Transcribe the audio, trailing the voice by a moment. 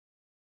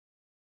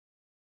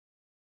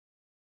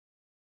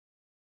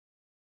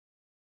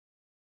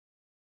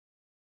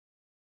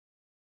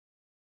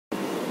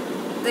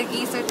The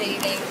geese are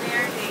dating. They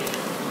are dating.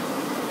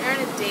 They're on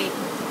a date.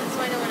 That's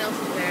why no one else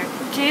is there.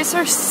 Geese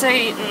are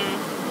Satan.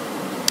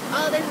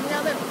 Oh, there's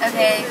another.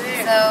 Okay,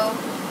 so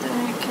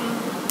Then you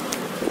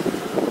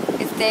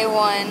can... it's day 1.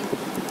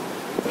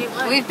 Day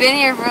 1. We've been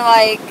here for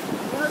like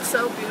You look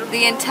so beautiful.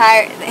 the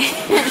entire.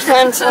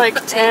 Since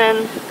like 10.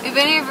 We've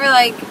been here for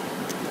like.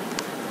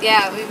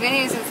 Yeah, we've been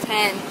here since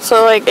 10.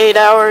 So like 8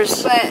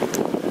 hours.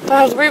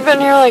 But we've been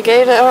here like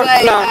 8 hours.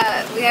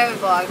 we haven't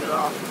vlogged at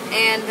all.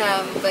 And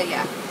but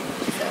yeah.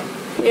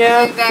 So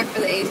Yeah. we'll be back for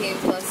the 18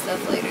 plus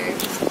stuff later.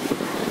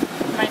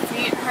 My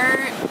feet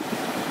hurt.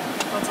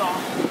 That's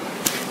all.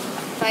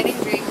 Fighting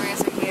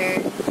Dreamers are here.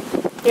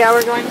 Yeah,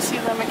 we're going to see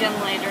them again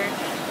later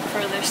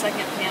for their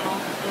second panel.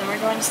 And then we're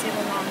going to see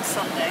them on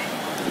Sunday.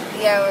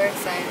 Yeah, we're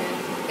excited.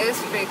 It was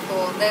pretty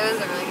cool. That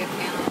was a really good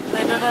panel.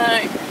 They did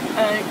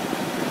a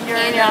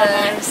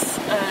Uriana's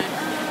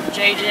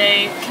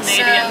JJ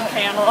Canadian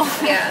panel.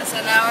 Yeah, so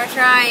now we're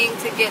trying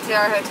to get to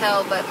our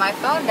hotel, but my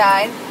phone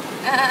died.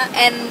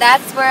 And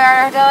that's where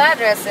our hotel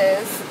address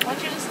is. Why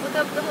don't you just look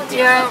up the hotel?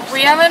 Yeah,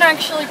 we haven't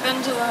actually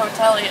been to the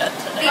hotel yet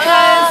today.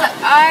 Because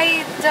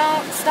I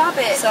don't stop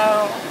it.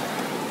 So,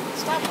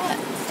 Stop what?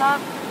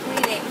 Stop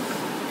bleeding.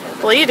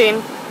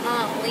 bleeding.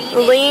 No,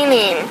 leaning.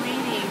 Leaning.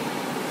 Leaning.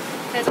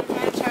 Because I'm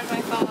trying to charge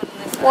my phone in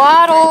this one.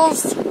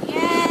 Waddles.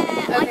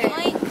 Yeah.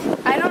 Okay.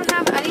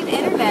 I need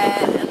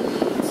internet. And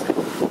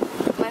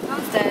my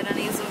phone's dead. I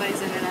need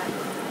somebody's internet.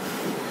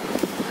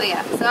 But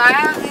yeah, so I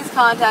have these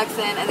contacts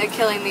in and they're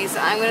killing me, so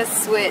I'm going to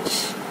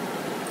switch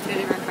to a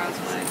different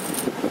crossplay.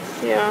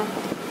 Yeah.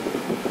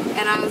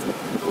 And I was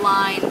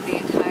blind the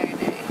entire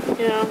day.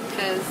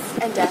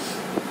 Yeah. And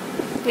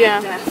deaf.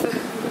 Yeah.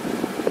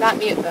 Deaf. Not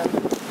mute though.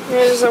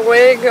 There's a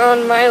wig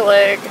on my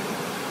leg.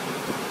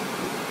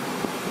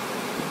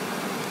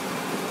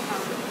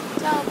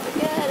 Don't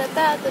forget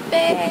about the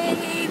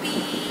baby.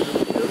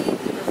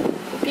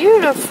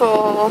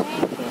 Beautiful.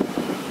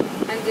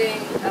 I'm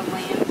doing a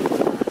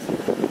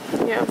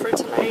lamb. Yeah, for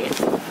tonight.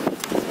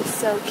 It's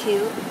so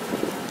cute.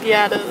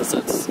 Yeah, it is.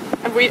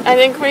 I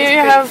think we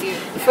It's have pretty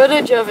cute.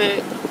 footage of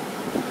it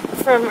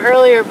from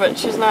earlier, but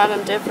she's not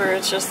in Dipper.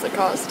 It's just the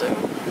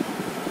costume.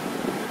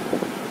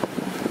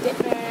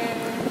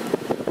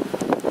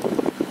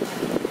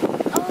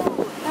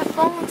 Oh, that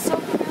phone looks so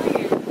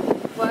familiar.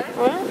 What?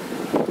 What?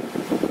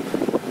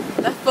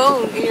 That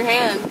phone in your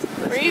hand.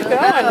 Where are you Oh.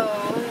 going?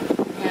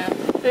 Yeah.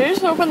 Did you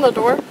just open the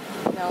door?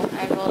 No,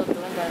 I rolled up the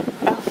window.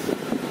 Oh.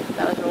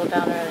 That was rolled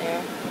down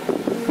earlier.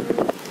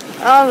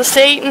 Oh, the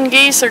Satan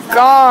geese are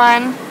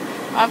gone.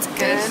 That's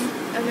good.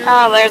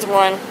 Oh, there's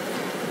one.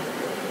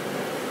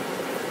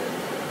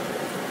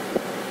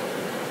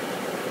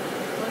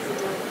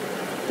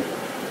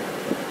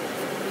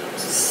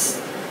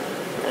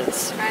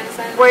 It's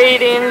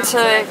waiting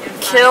to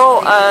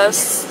kill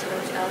us.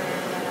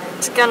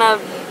 It's gonna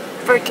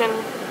freaking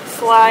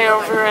fly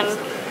over and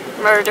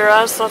murder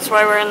us. That's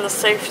why we're in the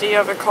safety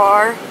of a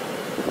car.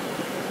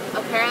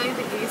 Apparently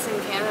the geese in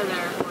Canada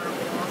are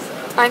horrible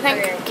also. I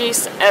think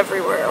geese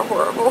everywhere are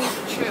horrible.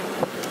 True.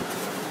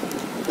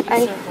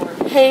 I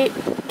hate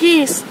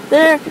geese.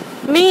 They're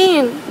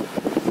mean.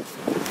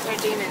 They're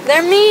demons.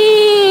 They're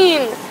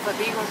mean. But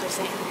beagles are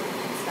Satan.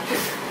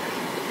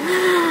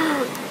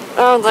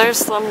 Oh, there's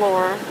some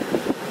more.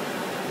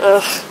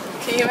 Ugh.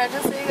 Can you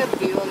imagine seeing a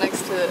beagle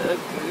next to a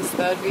goose?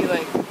 That would be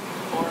like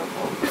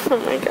horrible. Oh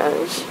my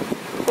gosh.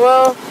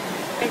 Well,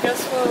 I guess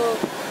we'll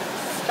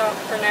stop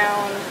for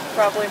now and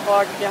probably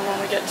vlog again when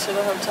we get to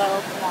the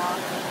hotel. Vlog.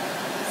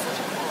 It's such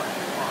a cool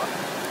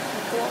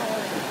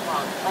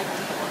vlog. Like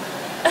the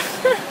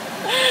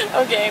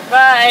Okay,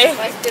 bye.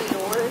 Like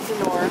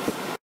Denor.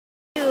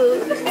 You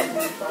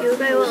look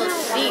like a little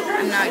sheep.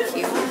 I'm not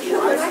cute.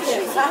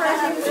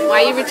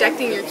 Why are you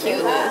rejecting your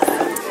cuteness?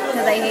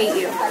 Because I hate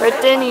you. We're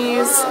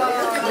Denny's.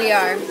 We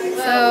are.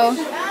 So,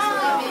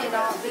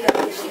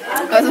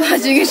 I was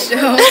watching a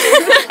show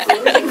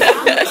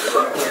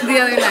the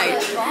other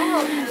night.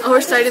 Oh,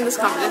 we're starting this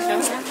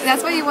competition.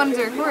 That's why you wanted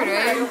to record,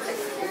 right?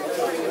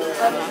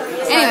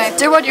 Anyway,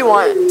 Do what you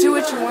want. Do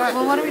what you want.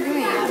 well, what are we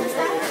doing?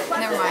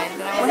 Never mind.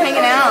 We're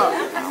hanging out.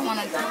 I don't want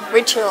to.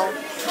 We chill.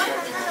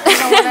 I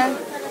don't want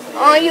to.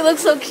 Oh, you look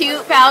so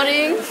cute,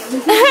 pouting.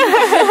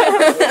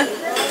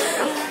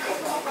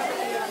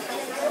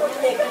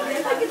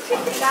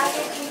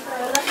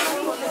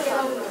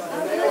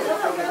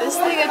 This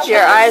thing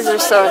Your eyes are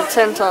so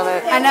intent on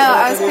it. I know.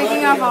 I was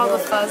picking up all the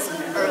fuzz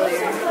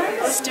earlier.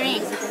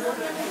 string.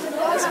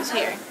 This was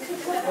here.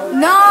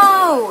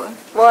 No!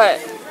 What?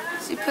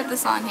 She put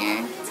this on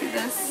here. See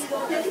this?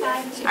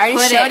 I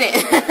already showed it.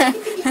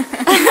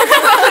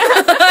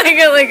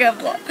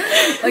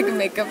 like a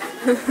makeup.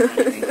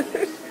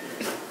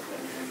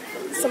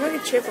 Someone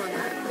could trip on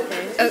that.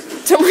 Okay.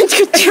 Someone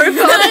could trip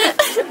on it.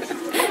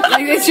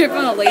 Like they trip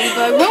on a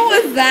ladybug.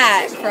 What was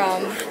that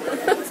from?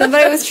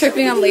 Somebody was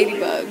tripping on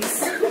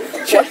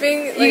ladybugs.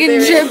 Tripping? You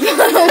can trip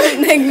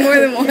on like more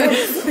than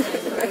once.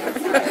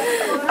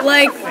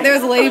 Like there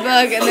was a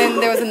ladybug and then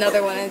there was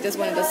another one and just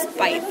wanted to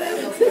spite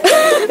them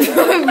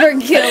for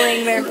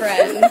killing their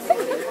friends.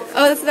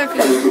 Oh, that's their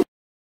food.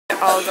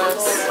 all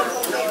this.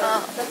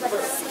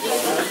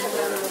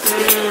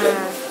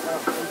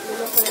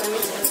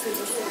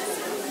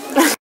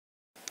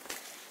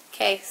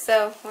 Okay,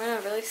 so we're in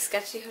a really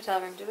sketchy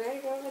hotel room. Did we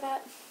already go over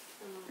that?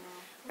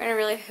 We're in a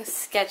really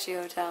sketchy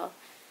hotel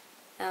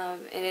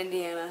in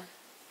Indiana.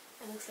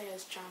 It looks like I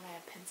was drawn by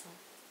a pencil.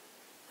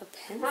 A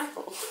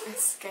pencil?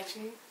 It's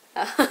sketchy.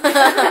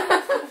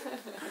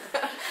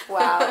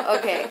 Wow,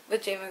 okay.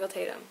 With J. Michael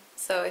Tatum.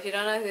 So if you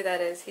don't know who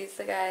that is, he's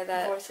the guy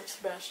that... Voice of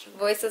Sebastian.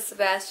 Voice of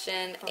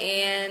Sebastian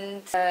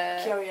and...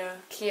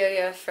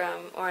 Kyoya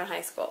from Oran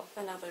High School.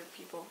 And other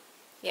people.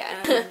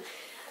 Yeah.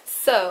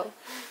 So,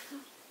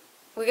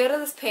 we go to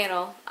this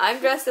panel. I'm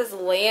dressed as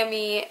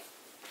Lammy...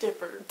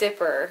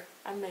 Dipper.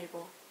 I'm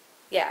Mabel.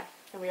 Yeah.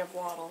 And we have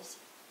Waddles.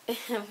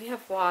 We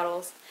have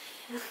Waddles.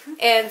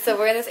 And so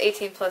we're in this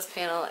 18 plus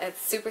panel.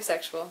 It's super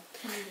sexual.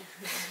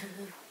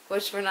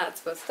 Which we're not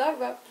supposed to talk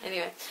about.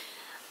 Anyway.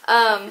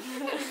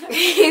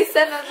 He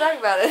said not to talk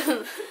about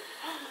it.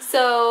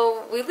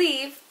 So we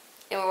leave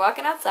and we're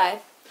walking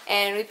outside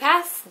and we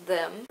pass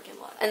them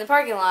in the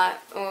parking lot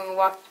and when we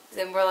walk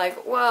and we're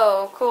like,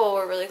 whoa, cool,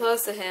 we're really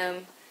close to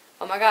him.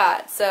 Oh my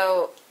god.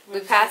 So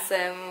we pass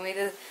them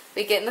and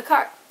we get in the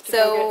car.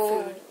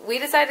 So we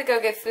decided to go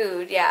get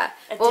food, yeah.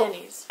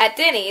 Denny's. At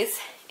Denny's.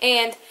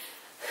 And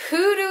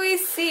who do we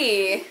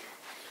see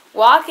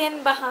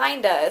walking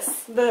behind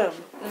us? Them.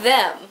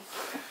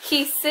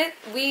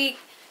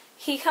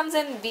 He comes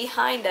in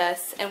behind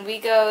us and we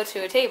go to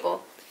a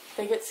table.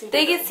 They get seated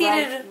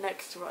right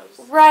next to us.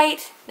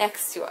 Right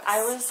next to us.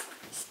 I was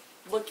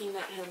looking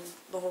at him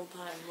the whole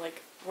time,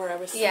 like where I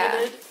was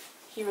seated,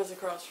 he was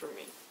across from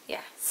me.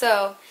 Yeah.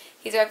 So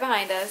he's right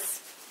behind us.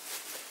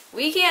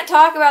 We can't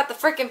talk about the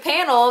frickin'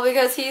 panel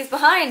because he's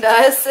behind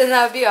us and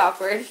that would be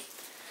awkward.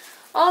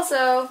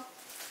 Also,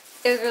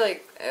 it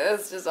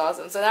was just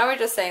awesome. So now we're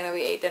just saying that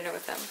we ate dinner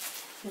with him.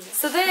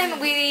 So then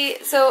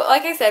so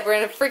like I said, we're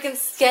in a freaking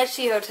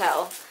sketchy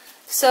hotel.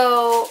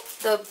 So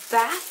the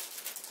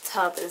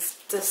bathtub is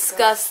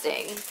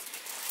disgusting.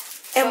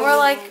 And we're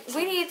like,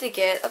 we need to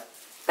get a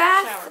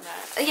Shower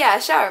mat. Yeah,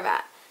 a shower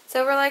mat.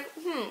 So we're like,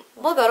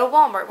 we'll go to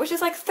Walmart, which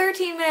is like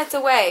 13 minutes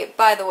away,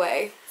 by the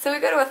way. So we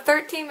go to a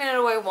 13-minute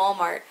away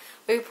Walmart.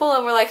 We pull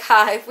in, we're like,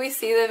 hi, if we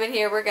see them in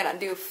here, we're going to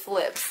do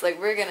flips. Like,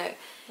 we're going to...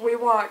 We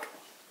walk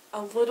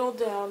a little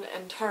down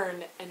and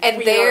turn, and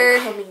we they're are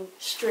coming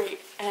straight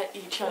at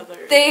each other.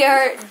 They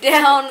are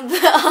down the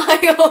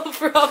aisle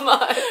from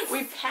us.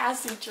 We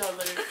pass each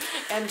other,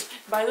 and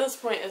by this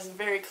point it's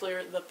very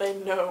clear that they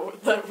know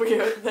that we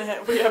have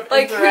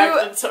like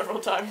interacted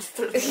several times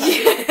through the night.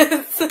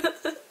 Yes.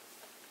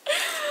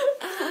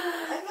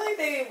 I feel like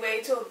they way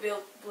too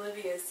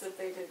oblivious that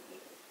they didn't.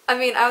 I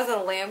mean, I was in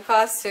a lamb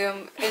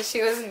costume, and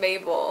she was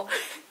Mabel.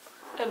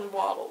 And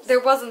Waddles.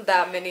 There wasn't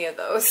that many of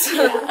those.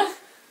 Yeah.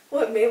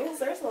 What, Mabel's?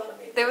 There's a lot of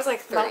Mabels. There was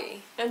like 3.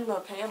 Not in the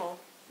panel.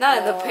 Not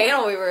in the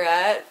panel we were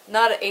at.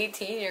 Not an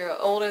 18-year-old,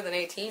 older than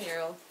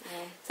 18-year-old.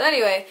 Yeah. So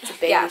anyway, it's a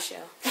baby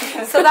show.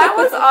 So that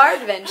was our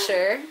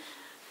adventure.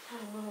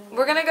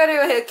 We're gonna go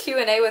to a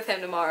Q&A with him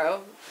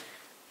tomorrow.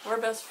 We're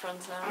best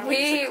friends now.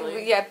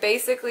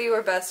 Basically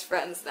we're best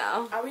friends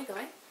now. Are we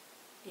going?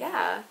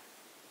 Yeah.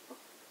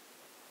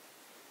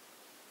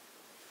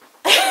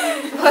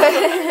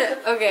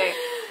 Okay,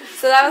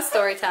 so that was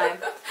story time.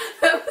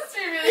 That must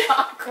be really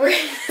awkward.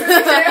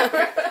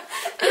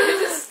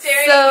 Just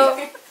staring so, at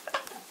me.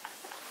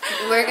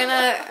 We're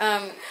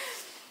gonna,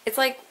 it's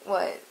like,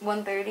 what,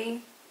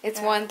 1:30? It's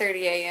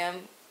 1:30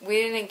 a.m. We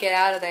didn't get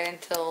out of there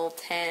until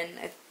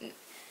 10.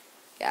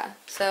 Yeah,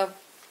 so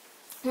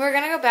we're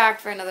gonna go back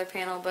for another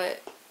panel,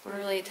 but we're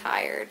really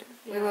tired.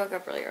 Yeah. We woke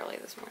up really early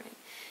this morning.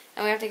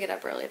 And we have to get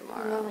up early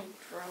tomorrow. We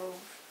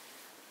drove.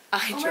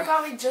 Oh my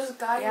god, we just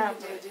got here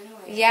today,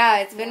 didn't we? Yeah,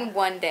 it's been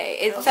one day.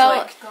 It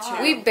felt like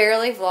we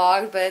barely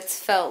vlogged, but it's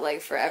felt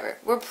like forever.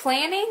 We're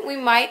planning, we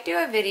might do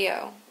a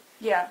video.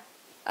 Yeah.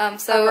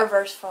 So a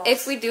reverse false.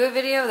 If we do a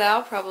video,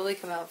 that'll probably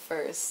come out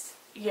first.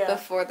 Yeah.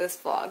 Before this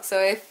vlog.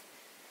 So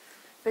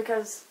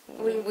because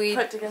we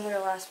put together a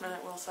last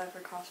minute Will Cypher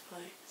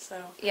cosplay,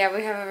 so. Yeah,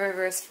 we have a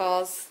reverse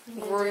falls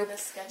group. In a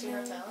sketchy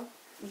hotel?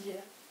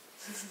 Yeah.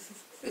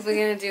 We're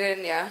gonna do it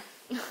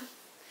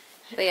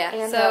But yeah,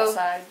 and so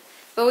outside.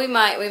 But we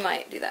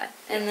might do that.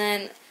 And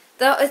then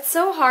though it's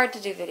so hard to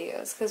do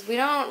videos because we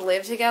don't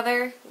live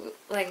together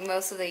like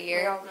most of the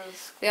year.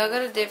 We all go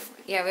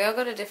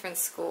to different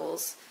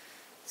schools.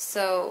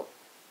 So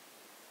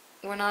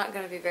we're not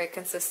going to be very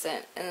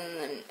consistent, and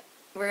then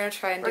we're going to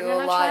try and do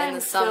a lot in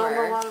the summer.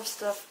 Film a lot of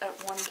stuff at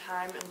one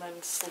time and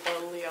then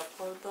slowly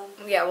upload them.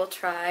 Yeah, we'll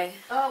try.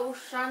 Oh,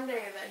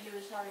 Sunday that he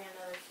was having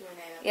another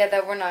Q&A. Yeah,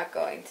 that we're not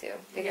going to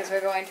because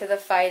we're going to the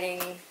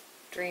Fighting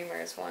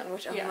Dreamers one,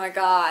 which, oh my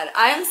god,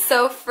 I'm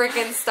so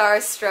freaking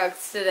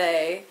starstruck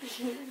today.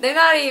 They're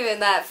not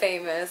even that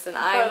famous, and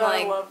I'm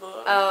like,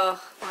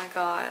 oh my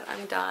god,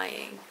 I'm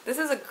dying. This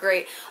is a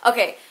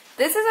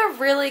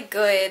really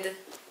good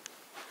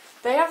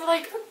They have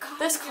like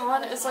this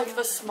con is like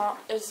really small.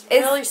 It's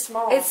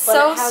but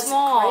so it has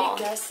small.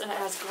 Great guests and it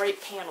has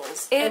great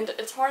panels, and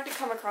it's hard to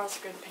come across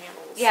good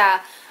panels.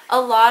 Yeah,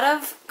 a lot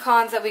of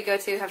cons that we go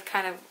to have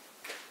kind of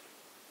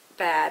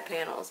bad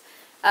panels.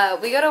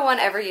 We go to one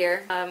every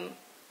year.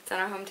 It's in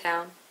our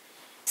hometown,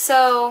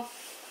 so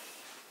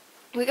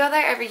we go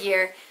there every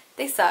year.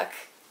 They suck.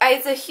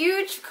 It's a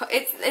huge.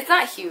 It's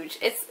not huge.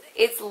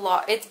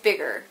 It's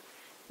bigger.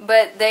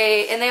 But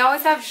they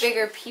always have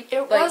bigger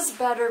people. It was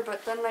better,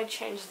 but then they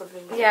changed the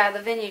venue. Yeah,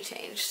 the venue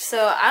changed.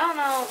 So, I don't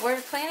know.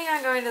 We're planning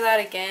on going to that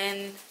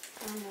again.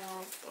 I don't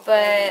know.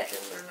 But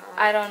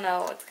I don't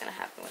know what's going to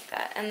happen with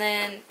that. And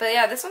then, but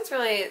yeah, this is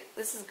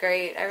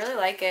great. I really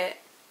like it.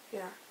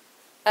 Yeah.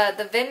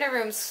 The vendor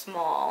room's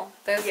small.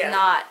 There's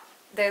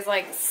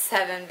like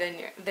 7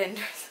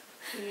 vendors.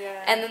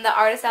 Yeah. And then the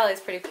artist alley is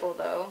pretty cool,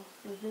 though.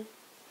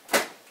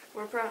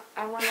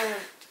 I want to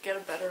get a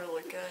better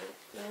look at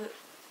it.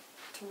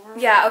 Tomorrow.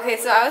 Yeah, okay,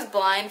 so I was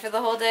blind for the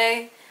whole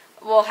day.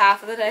 Well,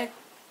 half of the day.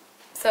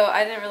 So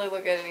I didn't really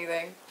look at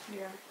anything.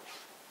 Yeah.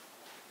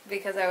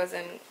 Because I was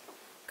in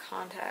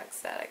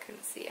contacts that I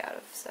couldn't see out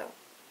of, so.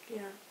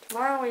 Yeah.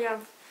 Tomorrow we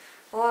have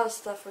a lot of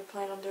stuff we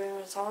plan on doing.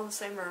 It's all in the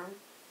same room.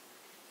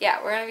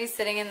 Yeah, we're going to be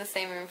sitting in the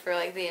same room for,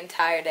 like, the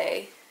entire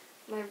day.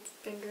 My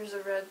fingers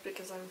are red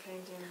because I'm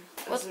painting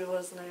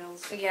Azula's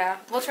nails. Yeah.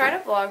 We'll try to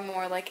vlog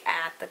more, like,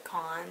 at the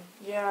con.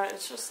 Yeah,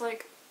 it's just,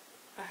 like,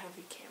 a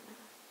heavy camera.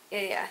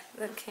 Yeah,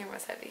 the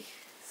camera's heavy,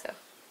 so.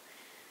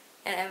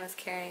 And Emma's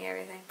carrying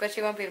everything. But she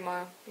won't be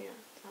tomorrow. Yeah,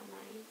 it's not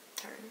my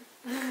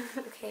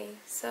turn. Okay,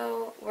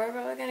 so we're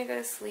probably going to go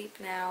to sleep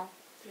now.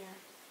 Yeah.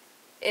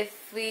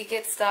 If we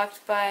get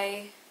stalked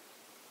by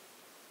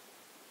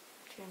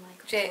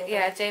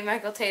J.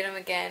 Michael Tatum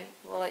again,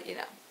 we'll let you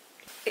know.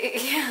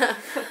 Yeah.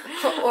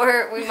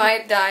 Or we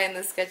might die in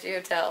the sketchy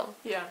hotel.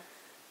 Yeah.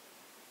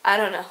 I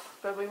don't know.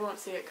 But we won't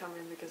see it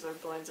coming because our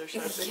blinds are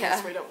shut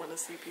because we don't want to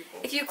see people.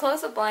 If you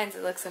close the blinds,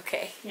 it looks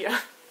okay.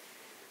 Yeah.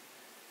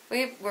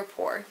 We're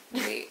poor.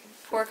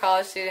 Poor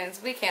college students.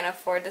 We can't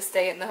afford to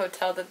stay in the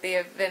hotel that the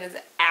event is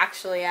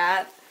actually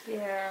at.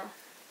 Yeah.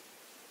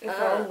 If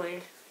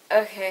only.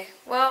 Okay.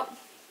 Well,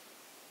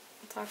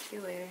 I'll talk to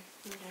you later.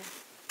 Okay.